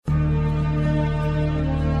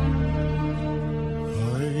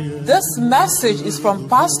This message is from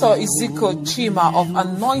Pastor Ezekiel Chima of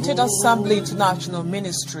Anointed Assembly International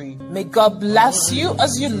Ministry. May God bless you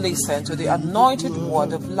as you listen to the anointed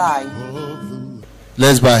word of life.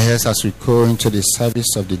 Let's bow our heads as we go into the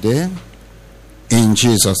service of the day. In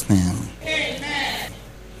Jesus' name. Amen.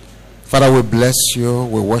 Father, we bless you.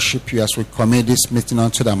 We worship you as we commit this meeting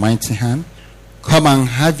unto the mighty hand. Come and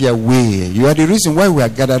have your way. You are the reason why we are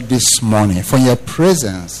gathered this morning. For your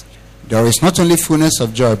presence, there is not only fullness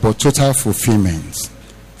of joy, but total fulfillment.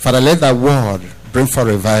 Father, let that word bring for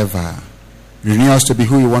revival. Renew us to be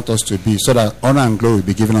who you want us to be, so that honor and glory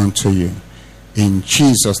be given unto you. In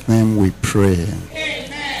Jesus' name we pray.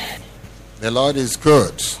 Amen. The Lord is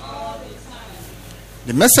good.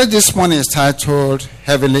 The message this morning is titled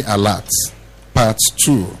Heavenly Alert, Part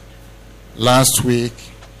 2. Last week,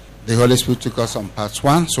 the Holy Spirit took us on Part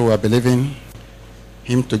 1, so we are believing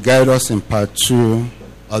Him to guide us in Part 2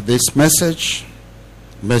 of this message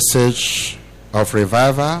of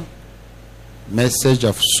revival, message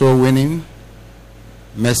of soul winning,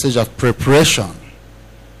 message of preparation,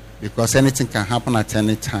 because anything can happen at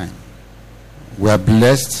any time. We are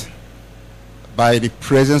blessed by the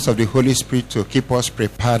presence of the Holy Spirit to keep us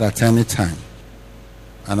prepared at any time.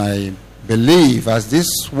 And I believe as this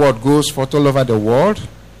word goes forth all over the world,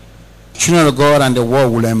 children of God and the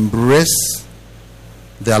world will embrace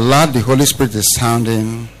the alert the Holy Spirit is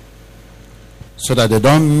sounding, so that they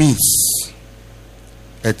don't miss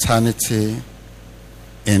eternity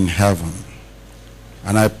in heaven.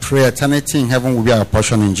 And I pray eternity in heaven will be our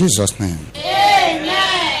portion in Jesus' name.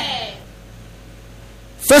 Amen.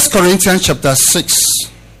 1 Corinthians chapter 6,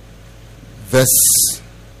 verse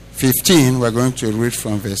 15. We're going to read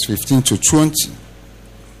from verse 15 to 20.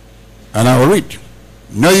 And I will read.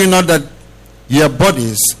 Know you not that your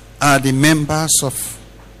bodies are the members of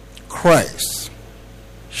Christ?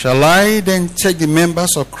 Shall I then take the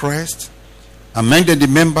members of Christ and make them the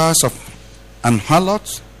members of an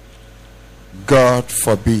harlot? God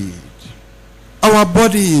forbid. Our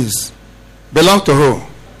bodies belong to who?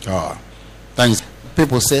 God. Thanks.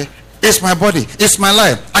 People say, it's my body, it's my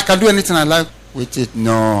life, I can do anything I like with it.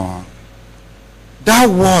 No. That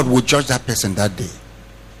word will judge that person that day.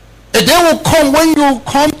 A day will come when you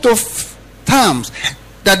come to terms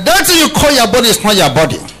that thing you call your body is not your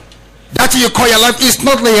body. That thing you call your life is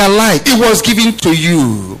not your life. It was given to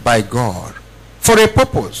you by God for a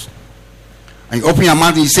purpose. And you open your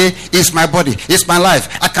mouth and you say, it's my body, it's my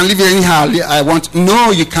life, I can live it anyhow I want.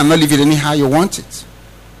 No, you cannot live it anyhow you want it.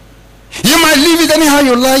 You might live it anyhow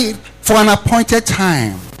you like for an appointed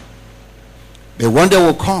time. But one day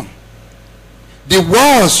will come. The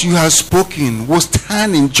words you have spoken will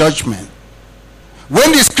stand in judgment.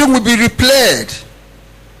 When the script will be replayed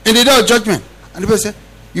in the day of judgment. And people say,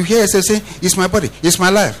 you hear yourself say, it's my body, it's my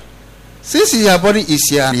life. Since your body is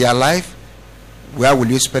your life, where will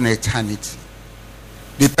you spend eternity?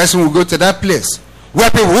 The person will go to that place where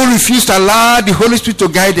people who refuse to allow the Holy Spirit to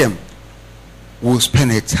guide them will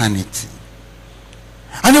spend eternity.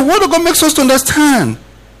 And the word of God makes us to understand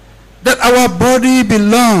that our body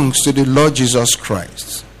belongs to the Lord Jesus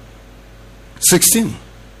Christ. 16.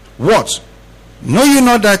 What? Know you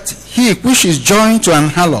not that he which is joined to an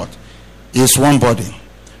harlot is one body?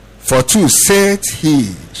 For two said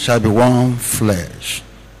he shall be one flesh.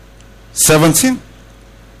 17.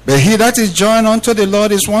 But he that is joined unto the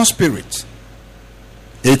Lord is one spirit.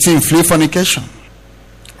 18. Flee fornication.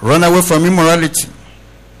 Run away from immorality.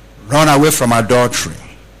 Run away from adultery.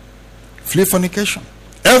 Flee fornication.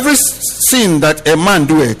 Every sin that a man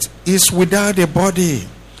doeth is without a body.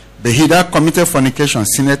 But he that committed fornication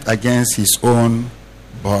sinneth against his own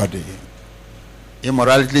body.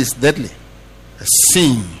 Immorality is deadly. A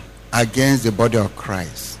sin against the body of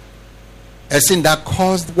Christ. A sin that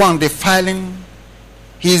caused one defiling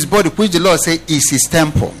his body, which the Lord said is his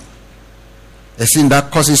temple. A sin that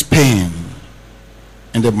causes pain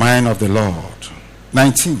in the mind of the Lord.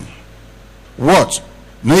 19. What?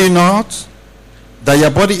 Know you not that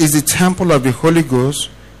your body is the temple of the Holy Ghost,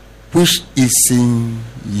 which is in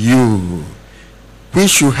you,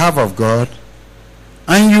 which you have of God,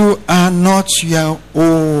 and you are not your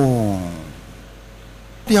own?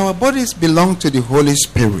 Our bodies belong to the Holy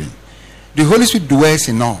Spirit. The Holy Spirit dwells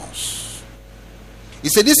in us. He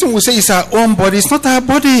said, this thing we say is our own body. It's not our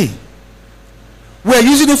body. We are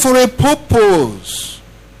using it for a purpose.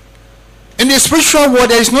 In the spiritual world,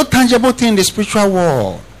 there is no tangible thing in the spiritual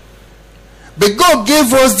world. But God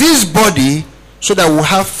gave us this body so that we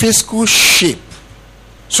have physical shape.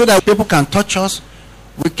 So that people can touch us.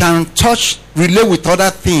 We can relate with other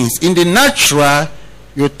things. In the natural,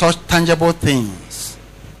 you touch tangible things.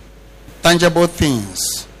 Tangible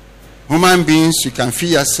things. Human beings, you can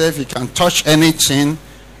feel yourself, you can touch anything,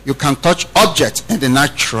 you can touch objects in the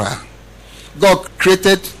natural. God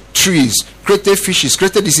created trees, created fishes,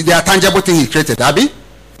 created this. They are tangible things he created, Abby.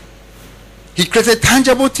 He created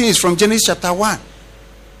tangible things from Genesis chapter 1.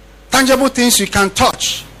 Tangible things you can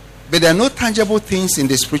touch. But there are no tangible things in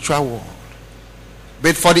the spiritual world.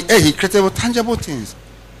 But for the earth, he created tangible things.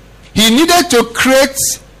 He needed to create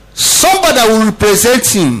somebody that will represent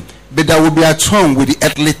him, but that will be at home with the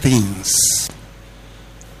earthly things.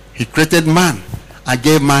 He created man and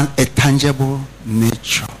gave man a tangible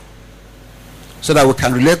nature, so that we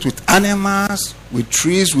can relate with animals, with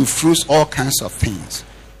trees, with fruits, all kinds of things.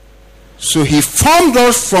 So he formed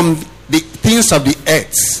us from the things of the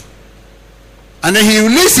earth. And then he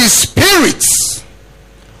released his spirits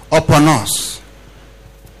upon us.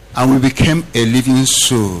 And we became a living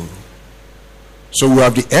soul. So we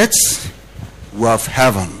have the earth, we have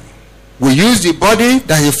heaven. We use the body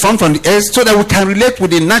that he formed from the earth so that we can relate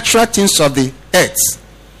with the natural things of the earth.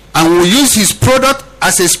 And we use his product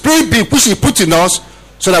as a spirit being which he put in us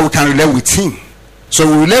so that we can relate with him. So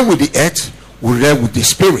we relate with the earth, we relate with the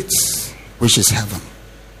spirits, which is heaven.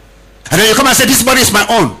 And then you come and say, this body is my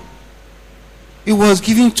own. It was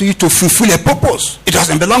given to you to fulfill a purpose. It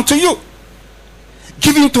doesn't belong to you.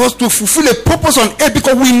 Given to us to fulfill a purpose on earth,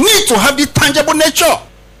 because we need to have the tangible nature.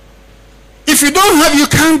 If you don't have, you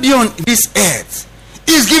can't be on this earth.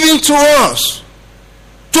 It's given to us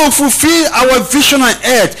to fulfill our vision on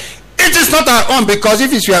earth. It is not our own, because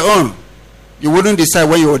if it's your own, you wouldn't decide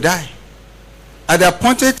when you will die. At the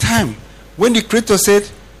appointed time, when the Creator said,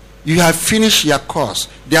 you have finished your course,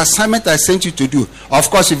 the assignment I sent you to do. Of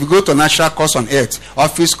course, if you go to a natural course on earth,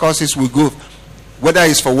 office courses will go, whether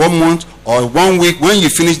it's for 1 month or 1 week. When you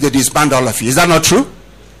finish, they disband all of you. Is that not true?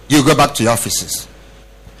 You go back to your offices.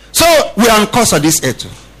 So we are on course on this earth.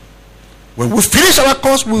 When we finish our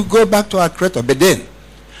course, we'll go back to our Creator. But then,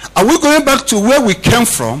 are we going back to where we came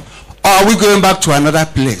from, or are we going back to another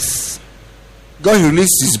place? God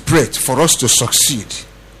released his breath for us to succeed.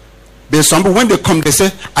 But some people, when they come, they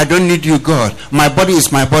say, I don't need you, God. My body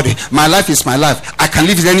is my body. My life is my life. I can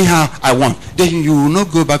live it anyhow I want. Then you will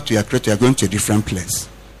not go back to your Creator. You are going to a different place.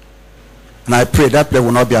 And I pray that place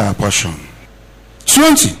will not be our portion.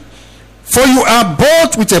 20. For you are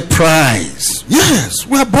bought with a price. Yes,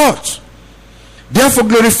 we are bought. Therefore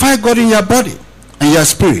glorify God in your body and your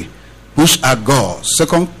spirit, which are God's.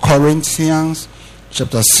 2 Corinthians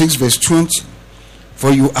chapter 6 verse 20.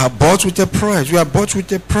 For you are bought with a price. You are bought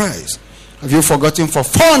with a price. Have you forgotten? For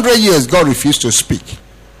 400 years, God refused to speak.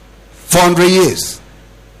 400 years.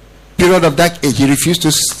 Period of that age, he refused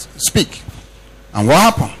to speak. And what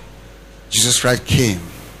happened? Jesus Christ came,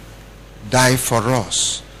 died for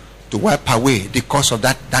us, to wipe away the cause of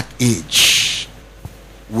that age.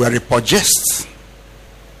 We are repurchased.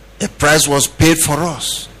 A price was paid for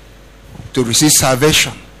us to receive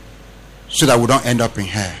salvation, so that we don't end up in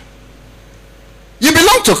hell. You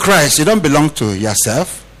belong to Christ. You don't belong to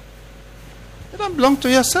yourself. You don't belong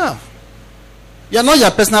to yourself. You are not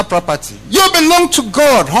your personal property. You belong to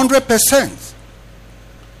God 100%.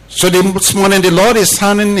 So this morning the Lord is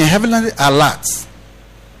sounding a heavenly alert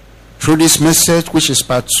through this message, which is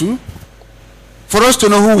part 2, for us to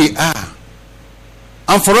know who we are,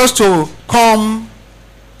 and for us to come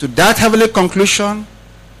to that heavenly conclusion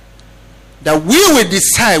that we will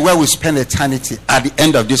decide where we spend eternity at the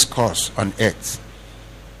end of this course on earth.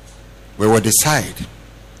 We will decide.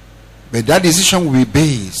 But that decision will be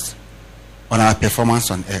based on our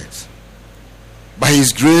performance on earth. By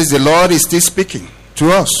his grace, the Lord is still speaking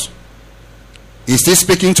to us. He's still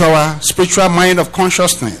speaking to our spiritual mind of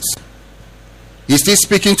consciousness. He's still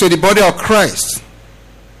speaking to the body of Christ.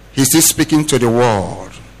 He's still speaking to the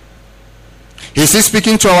world. He's still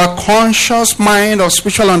speaking to our conscious mind of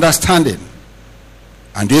spiritual understanding.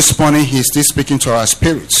 And this morning, he's still speaking to our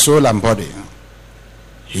spirit, soul, and body.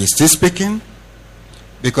 He's still speaking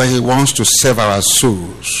because he wants to save our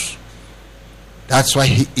souls. That's why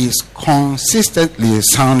he is consistently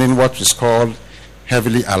sounding what is called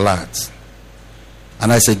heavenly alert.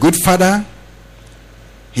 And as a good father,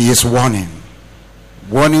 he is warning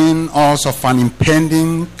us of an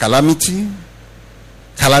impending calamity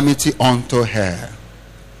unto her.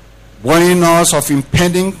 Warning us of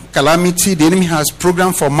impending calamity the enemy has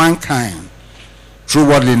programmed for mankind through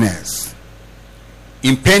worldliness.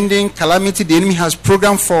 Impending calamity the enemy has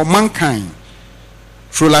programmed for mankind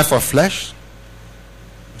through life of flesh,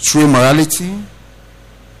 through immorality,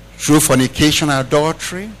 through fornication,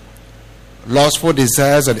 adultery, lustful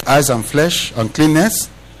desires of the eyes and flesh, uncleanness,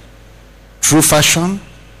 through fashion,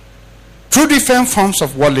 through different forms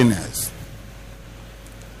of worldliness.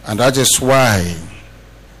 And that is why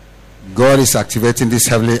God is activating this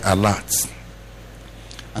heavenly alert.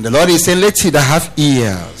 And the Lord is saying, let he that have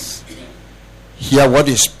ears hear what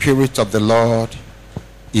the Spirit of the Lord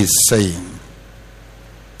is saying.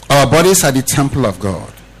 Our bodies are the temple of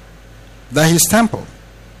God. They are his temple.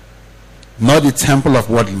 Not the temple of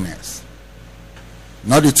worldliness.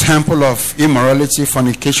 Not the temple of immorality,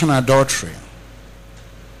 fornication, adultery.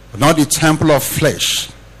 Not the temple of flesh.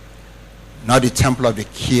 Not the temple of the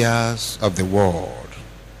cares of the world.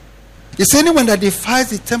 It's anyone that defies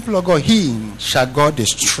the temple of God, him shall God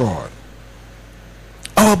destroy.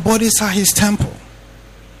 Our bodies are his temple.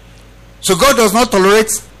 So God does not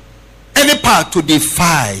tolerate any part to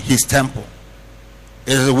defy his temple.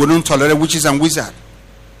 He wouldn't tolerate witches and wizards,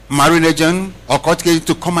 marine agent or court case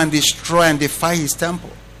to come and destroy and defy his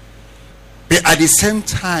temple. But at the same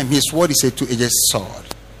time, his word is a two-edged sword.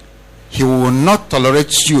 He will not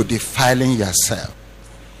tolerate you defiling yourself.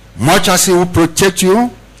 Much as he will protect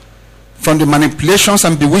you from the manipulations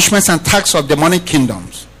and bewitchments and attacks of demonic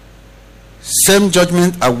kingdoms, same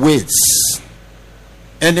judgment awaits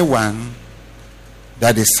anyone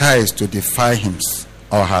that decides to defy him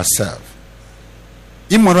or herself.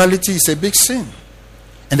 Immorality is a big sin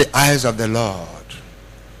in the eyes of the Lord.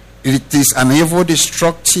 It is an evil,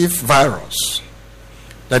 destructive virus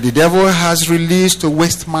that the devil has released to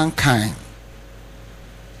waste mankind.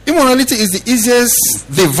 Immorality is the easiest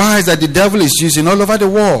device that the devil is using all over the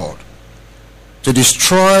world to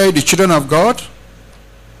destroy the children of God.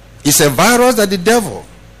 It's a virus that the devil,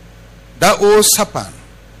 that old serpent,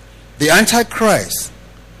 the Antichrist,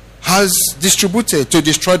 has distributed to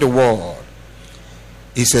destroy the world.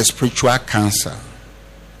 It's a spiritual cancer.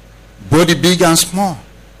 Both the big and small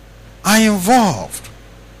are involved.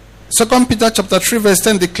 2 Peter chapter 3 verse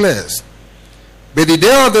 10 declares, but the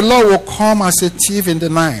day of the Lord will come as a thief in the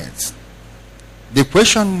night. The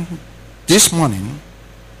question this morning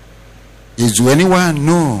is, do anyone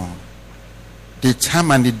know the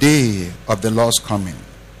time and the day of the Lord's coming?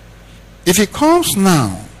 If he comes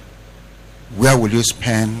now, where will you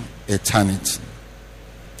spend eternity?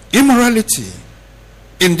 Immorality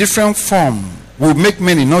in different form will make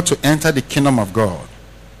many not to enter the kingdom of God.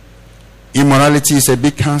 Immorality is a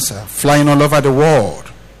big cancer flying all over the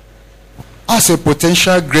world as a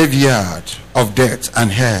potential graveyard of death and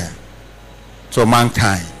hell to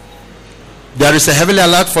mankind. There is a heavenly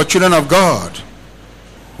alert for children of God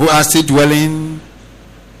who are still dwelling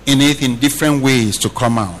in it in different ways to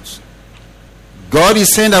come out. God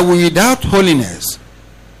is saying that without holiness,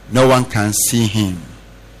 no one can see him.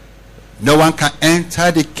 No one can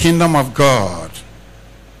enter the kingdom of God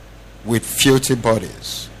with filthy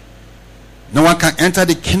bodies. No one can enter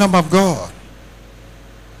the kingdom of God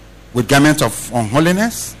with garment of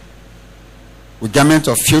unholiness, with garment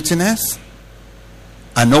of filthiness,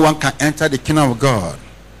 and no one can enter the kingdom of God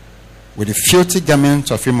with the filthy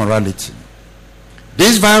garment of immorality.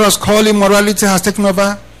 This virus called immorality has taken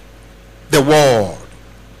over the world.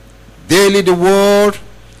 Daily the world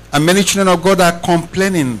and many children of God are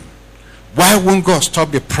complaining, why won't God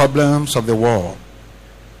stop the problems of the world?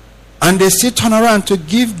 And they still turn around to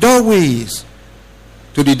give doorways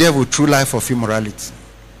to the devil through life of immorality.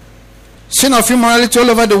 Sin of immorality all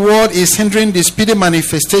over the world is hindering the speedy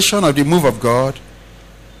manifestation of the move of God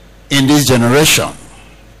in this generation.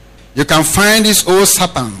 You can find this old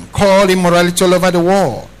serpent called immorality all over the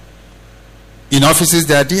world. In offices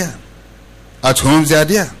they are there. At homes they are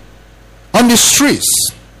there. On the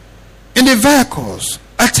streets. In the vehicles.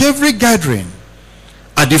 At every gathering.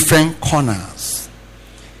 At different corners.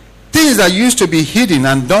 Things that used to be hidden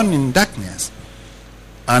and done in darkness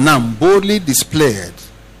are now boldly displayed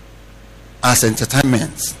as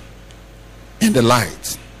entertainment in the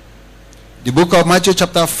light. The book of Matthew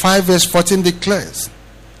chapter 5 verse 14 declares,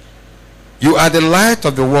 you are the light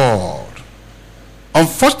of the world.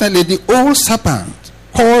 Unfortunately, the old serpent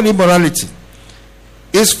called immorality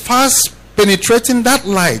is fast penetrating that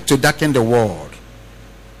light to darken the world.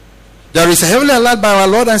 There is a heavenly alert by our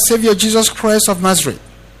Lord and Savior Jesus Christ of Nazareth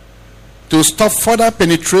to stop further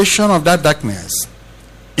penetration of that darkness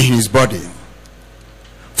in his body.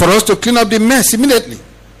 For us to clean up the mess immediately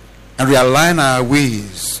and realign our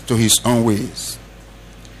ways to his own ways.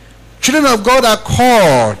 Children of God are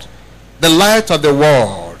called the light of the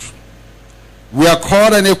world. We are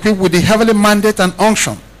called and equipped with the heavenly mandate and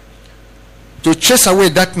unction to chase away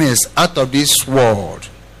darkness out of this world.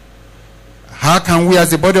 How can we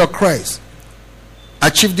as the body of Christ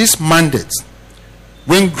achieve this mandate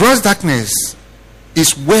when gross darkness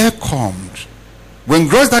is welcomed, when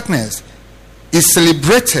gross darkness is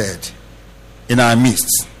celebrated in our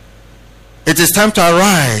midst? It is time to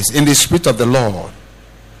arise in the Spirit of the Lord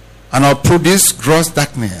and uproot this gross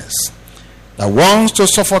darkness that wants to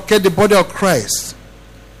suffocate the body of Christ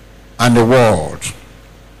and the world.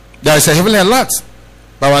 There is a heavenly alert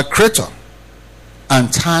by our Creator,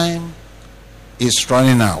 and time is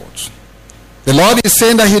running out. The Lord is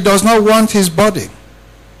saying that He does not want His body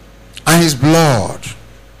and His blood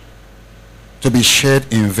to be shed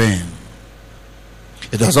in vain.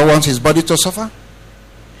 He does not want His body to suffer.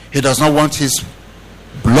 He does not want His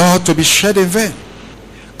blood to be shed in vain.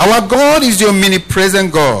 Our God is the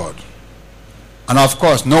omnipresent God, and of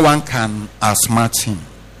course no one can outsmart Him.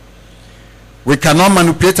 We cannot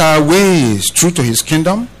manipulate our ways through to His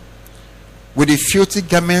kingdom with the filthy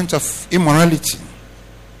garment of immorality.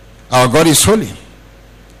 Our God is holy,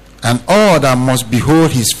 and all that must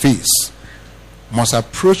behold His face must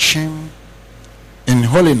approach Him in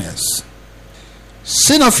holiness.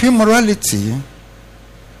 Sin of immorality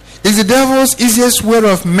is the devil's easiest way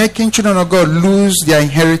of making children of God lose their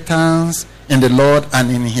inheritance in the Lord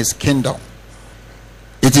and in His kingdom.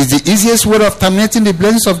 It is the easiest way of terminating the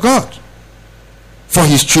blessings of God for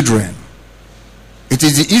His children. It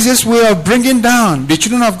is the easiest way of bringing down the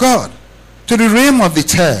children of God to the realm of the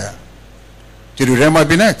tear, to the realm of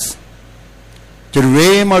Binet, to the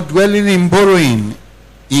realm of dwelling in borrowing,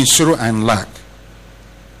 in sorrow and lack.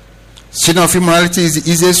 Sin of immorality is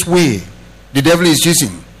the easiest way the devil is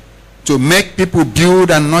using to make people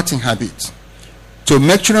build and not inhabit, to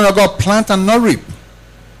make children of God plant and not reap,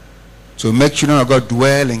 to make children of God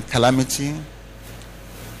dwell in calamity,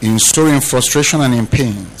 in sorrow, in frustration, and in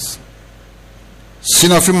pains.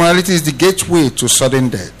 Sin of immorality is the gateway to sudden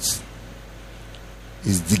death.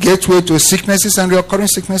 It's the gateway to sicknesses and recurring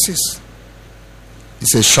sicknesses.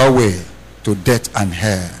 It's a sure way to death and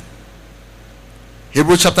hell.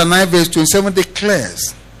 Hebrews chapter 9 verse 27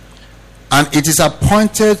 declares, and it is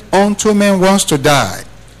appointed unto men once to die.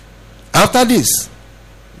 After this,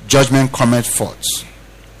 judgment cometh forth.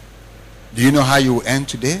 Do you know how you will end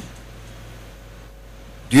today?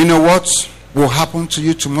 Do you know what will happen to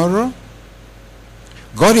you tomorrow?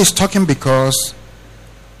 God is talking because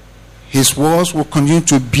His words will continue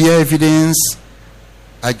to bear evidence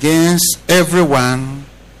against everyone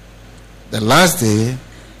the last day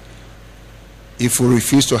if we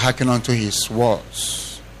refuse to hearken unto His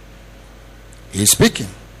words. He is speaking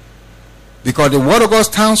because the word of God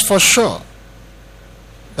stands for sure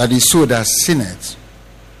that the soul that sinneth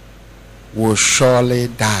will surely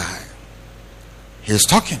die. He is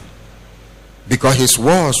talking because His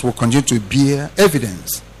words will continue to bear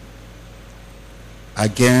evidence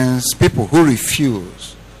against people who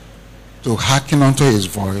refuse to hearken unto His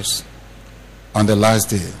voice on the last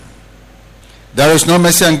day. There is no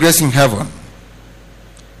mercy and grace in heaven.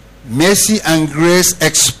 Mercy and grace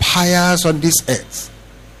expires on this earth.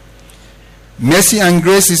 Mercy and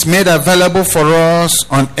grace is made available for us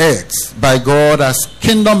on earth by God as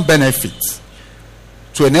kingdom benefits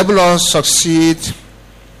to enable us to succeed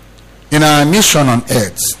in our mission on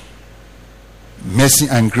earth. Mercy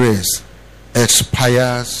and grace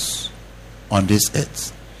expires on this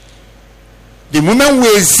earth. The moment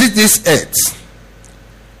we exit this earth,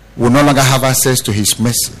 we will no longer have access to His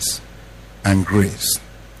mercies and grace.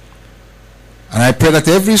 And I pray that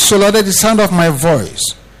every soul under the sound of my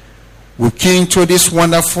voice will key into this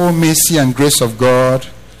wonderful mercy and grace of God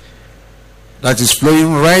that is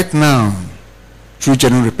flowing right now through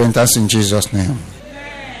genuine repentance in Jesus' name.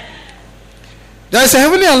 Amen. There is a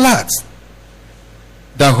heavenly alert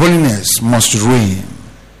that holiness must reign.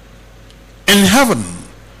 In heaven,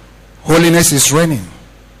 holiness is reigning.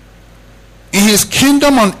 In His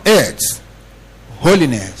kingdom on earth,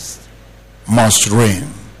 holiness must reign.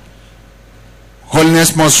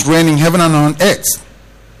 Holiness must reign in heaven and on earth.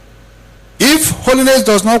 If holiness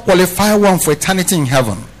does not qualify one for eternity in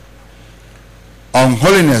heaven,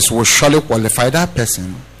 unholiness will surely qualify that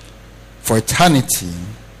person for eternity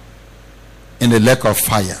in the lake of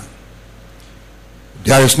fire.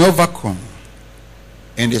 There is no vacuum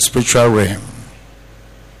in the spiritual realm.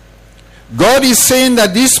 God is saying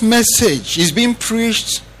that this message is being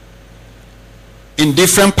preached in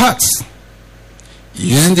different parts,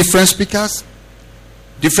 using different speakers,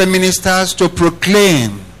 different ministers to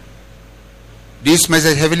proclaim this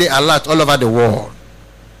message heavily alert all over the world.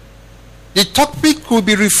 The topic could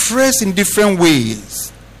be rephrased in different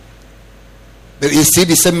ways, but it's still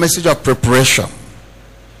the same message of preparation.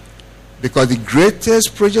 Because the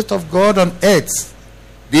greatest project of God on earth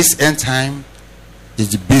this end time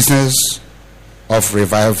is the business of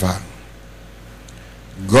revival.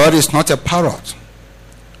 God is not a parrot.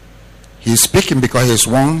 He is speaking because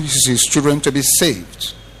He wants His children to be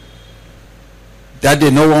saved. That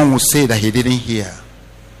day no one will say that He didn't hear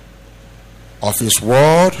of His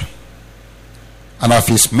word and of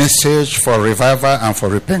his message for revival and for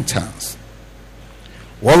repentance.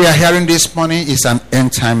 What we are hearing this morning is an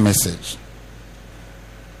end time message.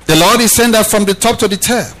 The Lord is saying that from the top to the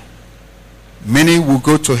tail, many will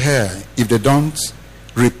go to hell if they don't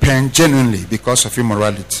repent genuinely because of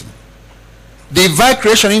immorality. Divide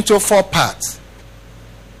creation into 4 parts.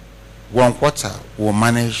 1/4 will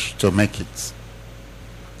manage to make it.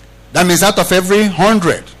 That means out of every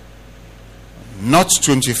 100, not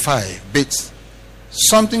 25, but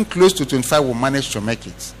something close to 25 will manage to make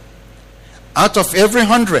it. Out of every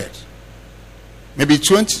 100, maybe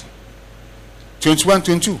 20, 21,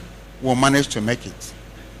 22 will manage to make it.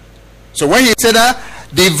 So when he said that,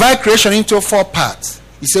 divide creation into 4 parts,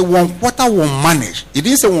 he said 1/4 will manage. He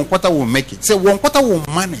didn't say 1/4 will make it. He said 1/4 will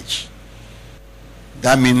manage.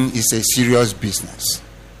 That means it's a serious business.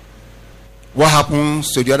 What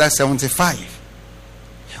happens to the other 75?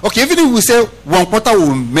 Okay, even if we say 1/4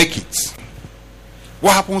 will make it,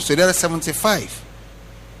 what happens to the other 75?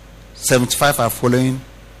 75 are following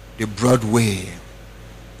the broad way.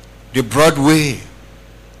 The broad way.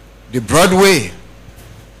 The broad way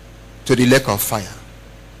to the lake of fire.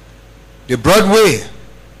 The broad way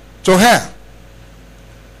to hell.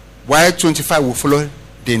 While 25 will follow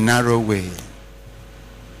the narrow way.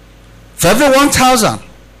 For every 1,000,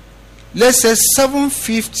 let's say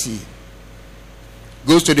 750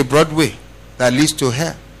 goes to the broad way that leads to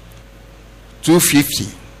hell.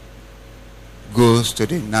 250 goes to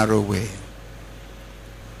the narrow way.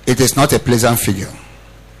 It is not a pleasant figure.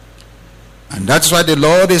 And that's why the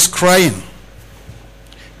Lord is crying,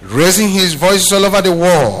 raising his voice all over the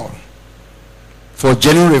world for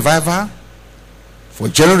genuine revival, for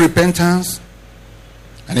genuine repentance,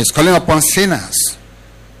 and he's calling upon sinners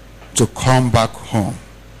to come back home.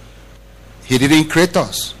 He didn't create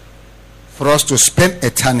us for us to spend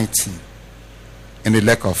eternity in the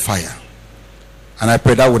lake of fire. And I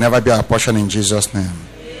pray that will never be our portion in Jesus' name.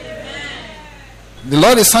 Amen. The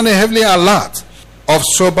Lord is sounding heavily alert of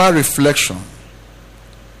sober reflection.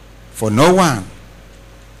 For no one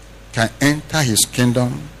can enter his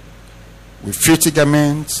kingdom with filthy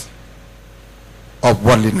garments of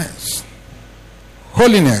worldliness.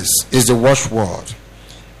 Holiness is the watchword,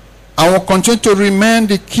 and will continue to remain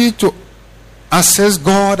the key to access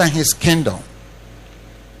God and his kingdom.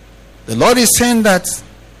 The Lord is saying that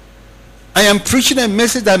I am preaching a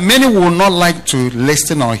message that many will not like to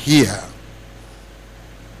listen or hear.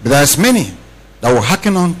 But there's many that will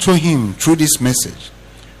hearken unto him through this message,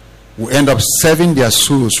 will end up saving their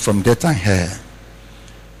souls from death and hell.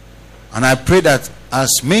 And I pray that as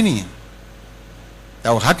many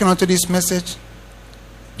that will hearken unto this message,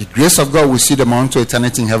 the grace of God will see them unto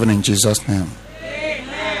eternity in heaven in Jesus' name.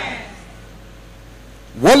 Amen.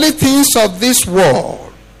 Worldly things of this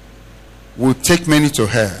world will take many to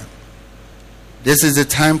hell. This is the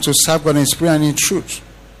time to serve God in spirit and in truth.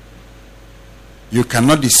 You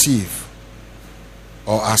cannot deceive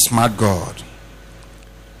or outsmart God.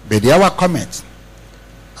 But the hour cometh,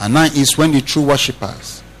 and now is when the true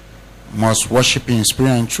worshippers must worship in spirit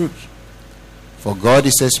and truth. For God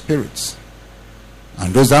is a spirit,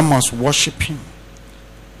 and those that must worship him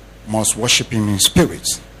in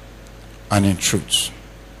spirit and in truth.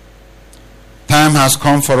 Time has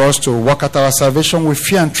come for us to work out our salvation with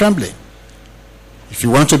fear and trembling. If you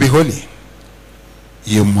want to be holy,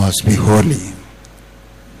 you must be holy.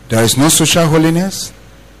 There is no social holiness.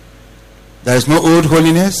 There is no old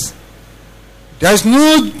holiness. There is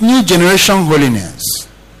no new generation holiness.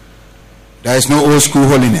 There is no old school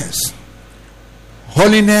holiness.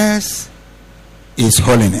 Holiness is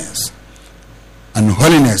holiness. And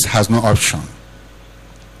holiness has no option.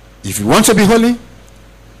 If you want to be holy,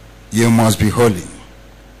 you must be holy.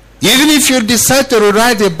 Even if you decide to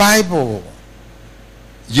rewrite the Bible,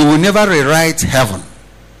 you will never rewrite heaven.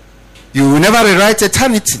 You will never rewrite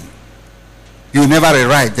eternity. You will never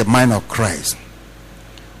rewrite the mind of Christ.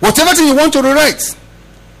 Whatever thing you want to rewrite,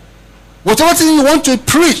 whatever thing you want to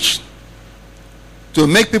preach, to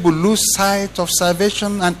make people lose sight of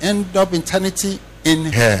salvation and end up eternity in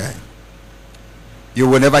hell, you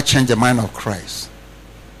will never change the mind of Christ.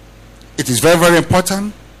 It is very, very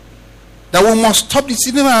important that we must stop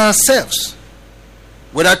deceiving ourselves,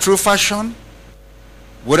 whether through fashion,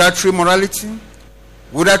 whether through morality,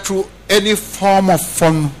 whether through any form of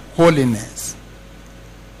unholiness.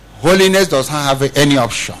 Holiness does not have any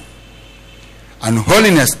option, and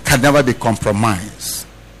holiness can never be compromised.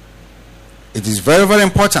 It is very, very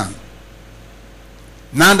important,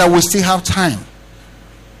 now that we still have time,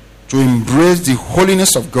 to embrace the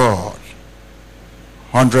holiness of God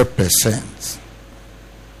 100%.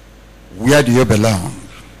 Where do you belong?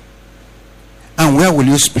 And where will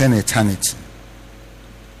you spend eternity?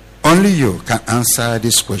 Only you can answer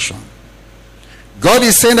this question. God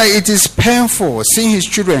is saying that it is painful seeing his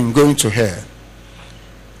children going to hell.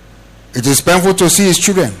 It is painful to see his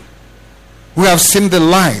children who have seen the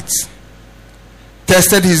light,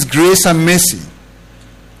 tested his grace and mercy,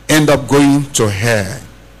 end up going to hell.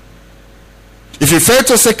 If you fail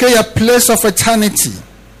to secure a place of eternity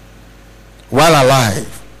while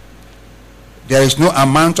alive, there is no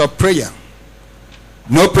amount of prayer,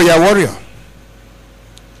 no prayer warrior,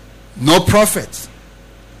 no prophet,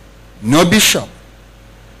 no bishop,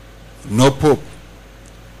 no pope,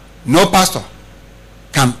 no pastor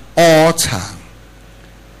can alter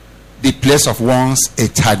the place of one's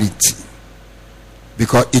eternity,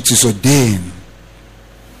 because it is ordained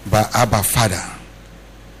by Abba Father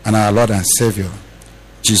and our Lord and Savior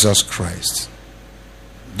Jesus Christ.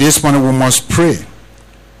 This morning we must pray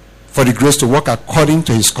for the grace to walk according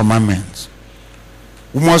to his commandments.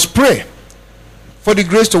 We must pray for the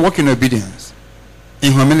grace to walk in obedience,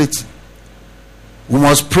 in humility. We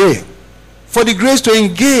must pray for the grace to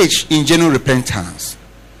engage in genuine repentance.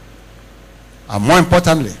 And more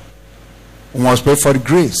importantly, we must pray for the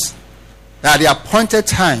grace that at the appointed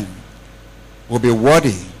time will be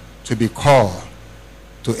worthy to be called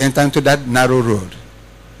to enter into that narrow road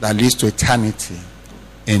that leads to eternity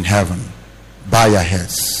in heaven. Bow your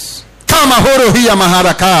heads.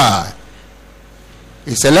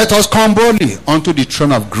 He said, let us come boldly unto the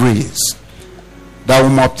throne of grace, that we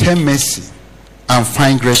may obtain mercy and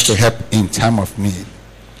find grace to help in time of need.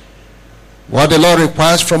 What the Lord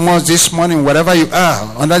requires from us this morning, wherever you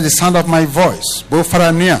are, under the sound of my voice, both far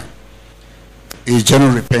and near, is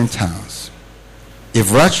genuine repentance.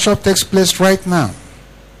 If rapture takes place right now,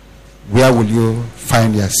 where will you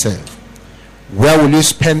find yourself? Where will you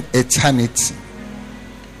spend eternity?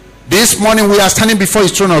 This morning we are standing before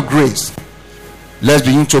his throne of grace. Let's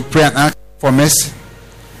begin to pray and ask for mercy.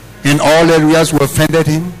 In all areas we offended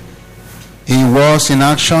him, in words, in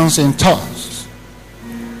actions, in thoughts.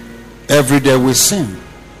 Every day we sin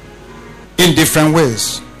in different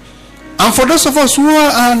ways. And for those of us who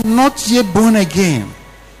are not yet born again,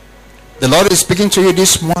 the Lord is speaking to you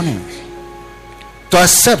this morning to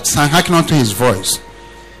accept and hearken unto his voice.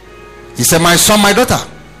 He said, my son, my daughter,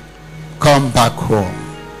 come back home.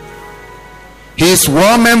 His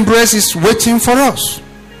warm embrace is waiting for us.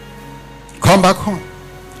 Come back home.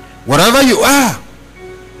 Wherever you are,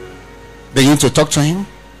 begin to talk to him.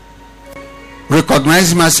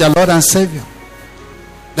 Recognize him as your Lord and Savior.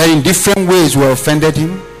 That in different ways we offended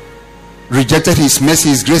him, rejected his mercy,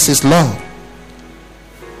 his grace, his love.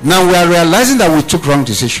 Now we are realizing that we took wrong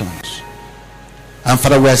decisions. And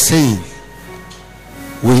Father, we are saying,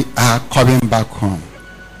 we are coming back home.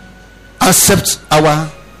 Accept our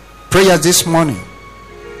prayers this morning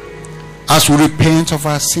as we repent of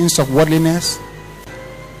our sins of worldliness,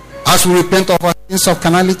 as we repent of our sins of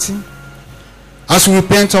carnality, as we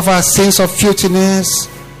repent of our sins of filthiness,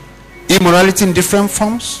 immorality in different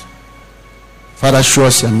forms. Father, show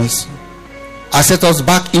us your mercy. Accept us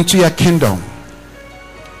back into your kingdom.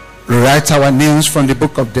 Write our names from the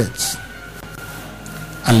book of death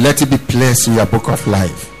and let it be placed in your book of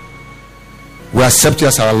life. We accept you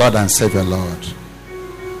as our Lord and Savior, Lord.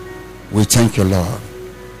 We thank you, Lord.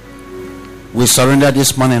 We surrender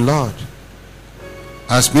this morning, Lord.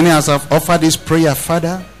 As many as have offered this prayer,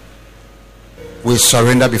 Father, we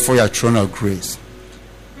surrender before your throne of grace.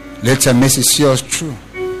 Let your mercy see us through.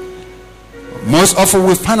 Most often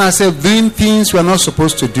we find ourselves doing things we are not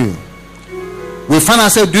supposed to do. We find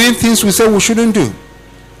ourselves doing things we say we shouldn't do.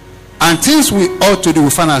 And things we ought to do, we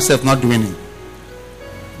find ourselves not doing it.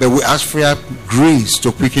 But we ask for your grace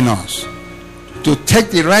to quicken us, to take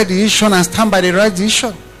the right decision and stand by the right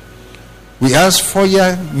decision. We ask for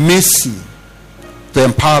your mercy to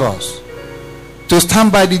empower us, to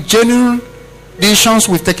stand by the genuine decisions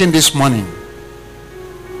we've taken this morning.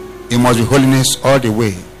 It must be holiness all the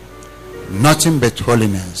way. Nothing but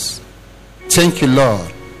holiness. Thank you,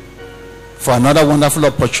 Lord, for another wonderful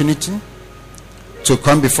opportunity to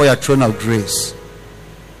come before your throne of grace.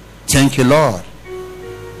 Thank you, Lord,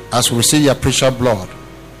 as we receive your precious blood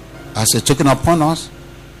as a token upon us,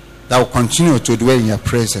 that will continue to dwell in your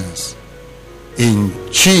presence. In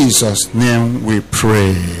Jesus' name we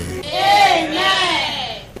pray.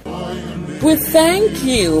 Amen. We thank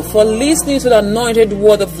you for listening to the Anointed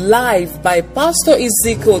Word of Life by Pastor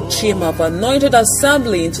Ezekiel Chima of Anointed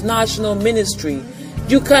Assembly International Ministry.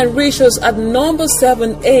 You can reach us at number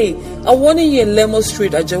 7A, Awoniyi Lemo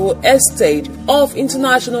Street, Ajawo Estate, off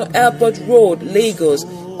International Airport Road, Lagos,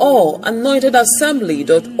 or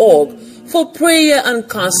anointedassembly.org. For prayer and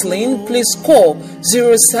counseling, please call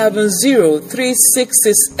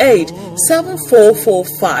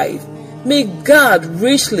 070-3668-7445. May God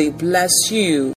richly bless you.